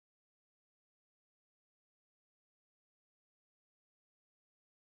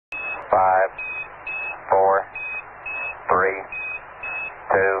5, 4, 3,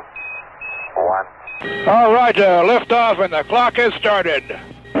 2, 1. All right, lift off and the clock has started.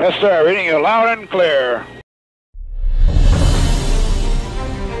 Yes, sir, reading you loud and clear.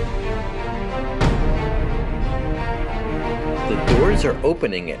 The doors are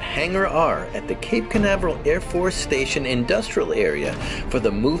opening at Hangar R at the Cape Canaveral Air Force Station industrial area for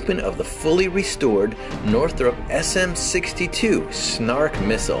the movement of the fully restored Northrop SM-62 Snark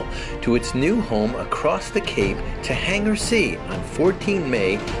missile to its new home across the Cape to Hangar C on 14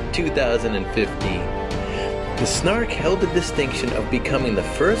 May 2015. The Snark held the distinction of becoming the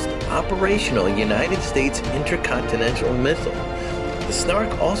first operational United States intercontinental missile. The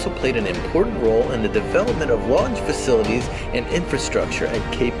Snark also played an important role in the development of launch facilities and infrastructure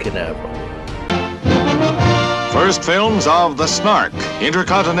at Cape Canaveral. First films of the Snark,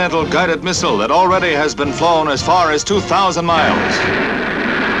 intercontinental guided missile that already has been flown as far as 2,000 miles.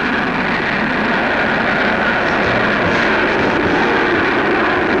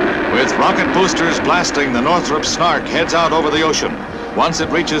 With rocket boosters blasting, the Northrop Snark heads out over the ocean. Once it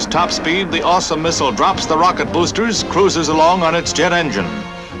reaches top speed, the awesome missile drops the rocket boosters, cruises along on its jet engine.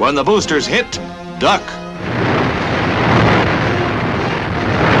 When the boosters hit, duck.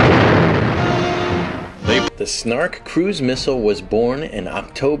 The Snark cruise missile was born in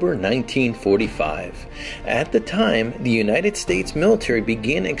October 1945. At the time, the United States military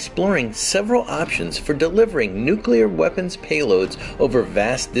began exploring several options for delivering nuclear weapons payloads over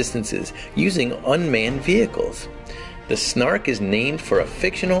vast distances using unmanned vehicles. The Snark is named for a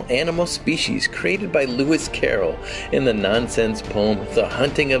fictional animal species created by Lewis Carroll in the nonsense poem The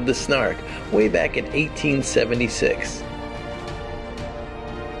Hunting of the Snark way back in 1876.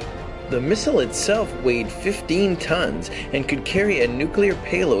 The missile itself weighed 15 tons and could carry a nuclear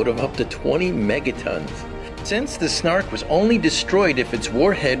payload of up to 20 megatons. Since the Snark was only destroyed if its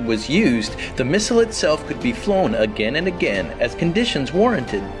warhead was used, the missile itself could be flown again and again as conditions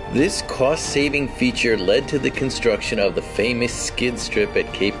warranted. This cost-saving feature led to the construction of the famous skid strip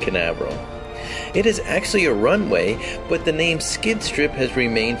at Cape Canaveral. It is actually a runway, but the name skid strip has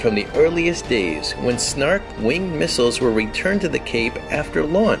remained from the earliest days when Snark winged missiles were returned to the Cape after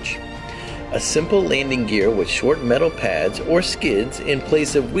launch. A simple landing gear with short metal pads or skids in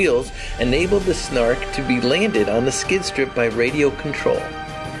place of wheels enabled the Snark to be landed on the skid strip by radio control.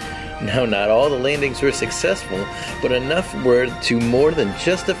 Now, not all the landings were successful, but enough were to more than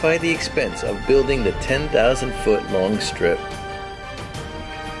justify the expense of building the 10,000-foot long strip.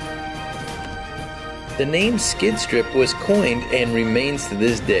 The name skid strip was coined and remains to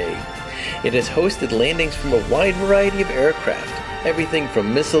this day. It has hosted landings from a wide variety of aircraft, everything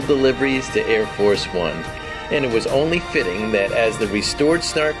from missile deliveries to Air Force One. And it was only fitting that as the restored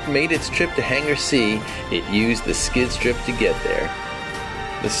Snark made its trip to Hangar C, it used the skid strip to get there.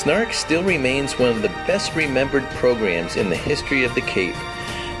 The Snark still remains one of the best remembered programs in the history of the Cape.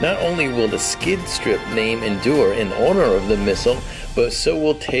 Not only will the skid strip name endure in honor of the missile, but so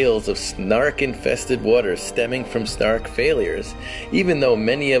will tales of Snark-infested waters stemming from Snark failures, even though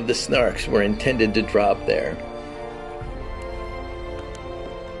many of the Snarks were intended to drop there.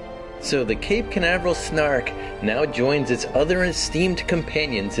 So the Cape Canaveral Snark now joins its other esteemed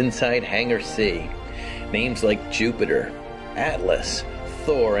companions inside Hangar C. Names like Jupiter, Atlas,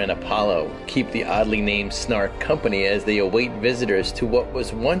 Thor, and Apollo keep the oddly named Snark company as they await visitors to what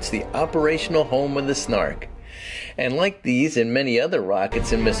was once the operational home of the Snark. And like these and many other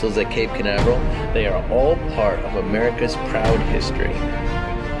rockets and missiles at Cape Canaveral, they are all part of America's proud history.